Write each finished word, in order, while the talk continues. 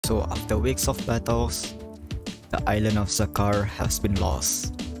So after weeks of battles, the island of Zakar has been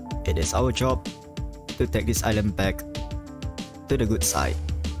lost. It is our job to take this island back to the good side.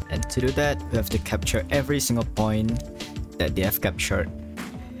 And to do that, we have to capture every single point that they have captured.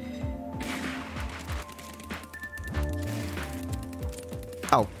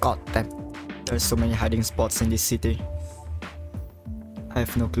 Oh god damn, there's so many hiding spots in this city. I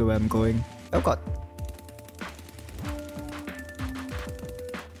have no clue where I'm going. Oh god.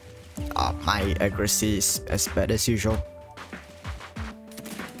 My accuracy is as bad as usual.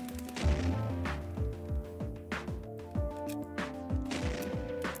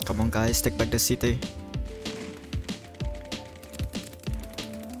 Come on guys, take back the city.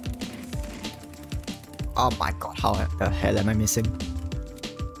 Oh my god, how the hell am I missing?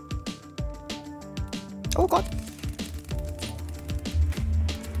 Oh god!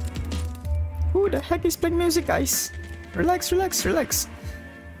 Who the heck is playing music, guys? Relax, relax, relax.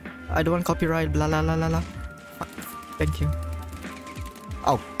 I don't want copyright, blah blah blah blah blah. Thank you.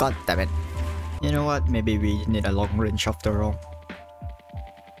 Oh god damn it. You know what, maybe we need a long range after all.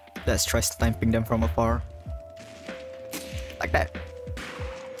 Let's try sniping them from afar. Like that.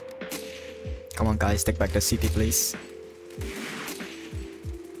 Come on guys, take back the city please.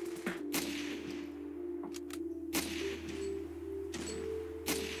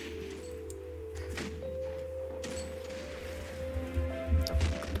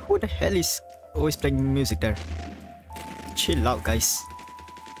 Who the hell is always playing music there? Chill out guys.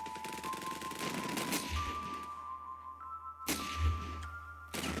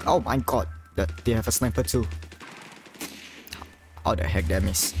 Oh my god, they have a sniper too. How the heck did I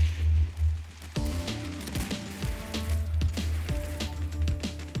miss?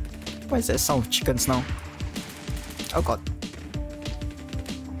 Why is there sound of chickens now? Oh god.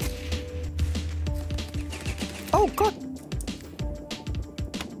 Oh god!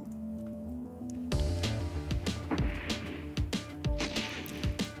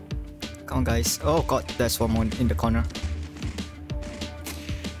 Come on guys. Oh god, there's one more in the corner.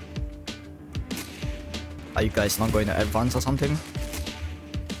 Are you guys not going to advance or something?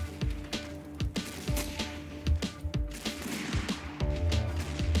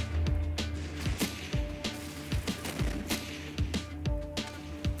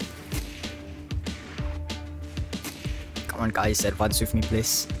 Come on guys, advance with me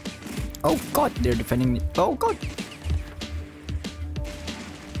please. Oh god, they're defending me. Oh god!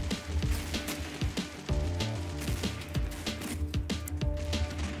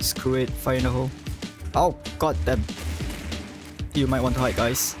 Screw it, fire in the hole. Oh god damn. You might want to hide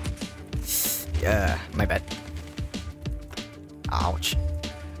guys. Yeah, my bad. Ouch.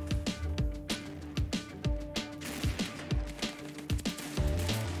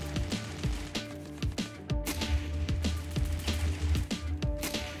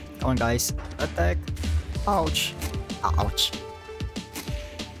 Come on guys, attack. Ouch. Ouch.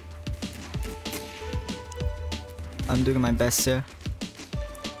 I'm doing my best here.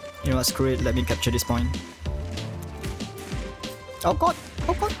 You know what, screw it, let me capture this point. Oh god,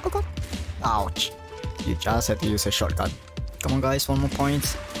 oh god, oh god. Ouch. You just had to use a shotgun. Come on guys, one more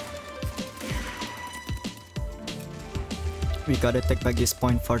point. We gotta take back this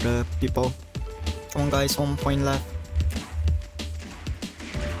point for the people. Come on guys, one more point left.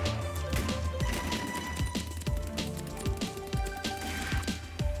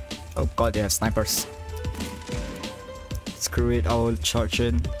 Oh god, they have snipers. Screw it, I will charge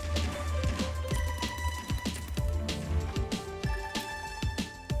in.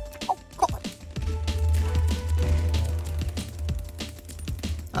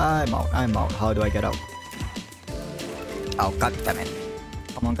 I'm out. How do I get out? Oh god damn it.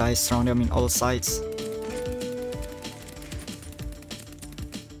 Come on guys, surround them in all sides.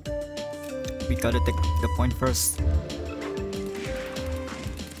 We gotta take the point first.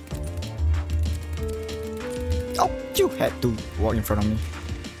 Oh, you had to walk in front of me.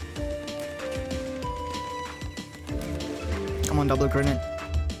 Come on, double grenade.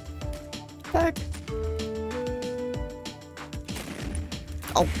 Back.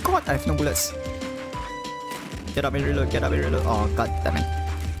 Oh god, I have no bullets. Get up and reload, get up and reload. Oh god damn it.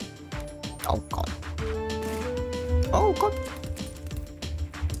 Oh god. Oh god.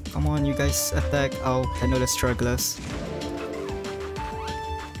 Come on, you guys attack. I'll handle the stragglers.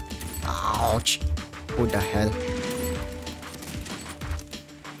 Ouch. What the hell?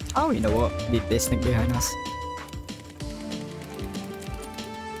 Oh, you know what? Did they sneak behind us?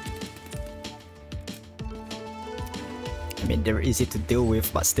 I mean, they're easy to deal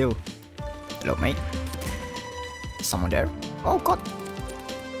with, but still. Hello, mate. Someone there? Oh god!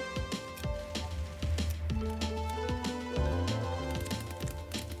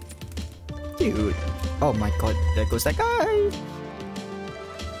 Dude. Oh my god, there goes that guy.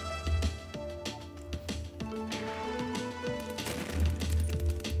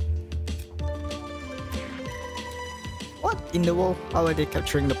 What in the world? How are they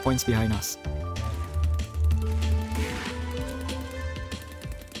capturing the points behind us?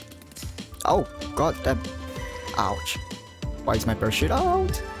 Oh, god damn. Ouch. Why is my parachute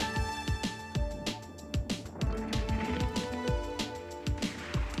out?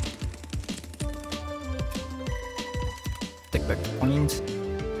 Take back the point.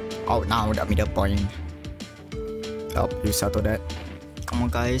 Oh, now that middle point. Oh, you settle that. Come on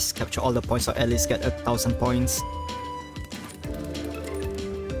guys, capture all the points or at least get 1,000 points.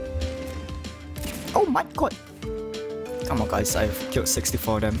 Oh my god! Come on guys, I've killed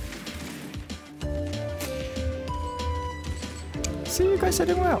 64 of them. See, you guys are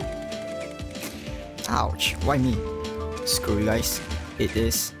doing well. Ouch, why me? Screw you guys. Hit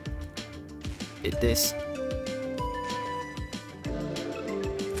this. Hit this.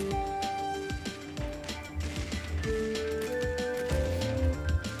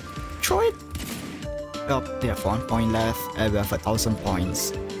 Throw it! Well, they have 1 point left and we have 1,000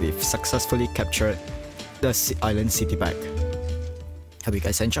 points. We've successfully captured the island city back. Hope you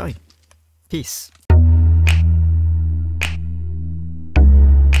guys enjoy. Peace.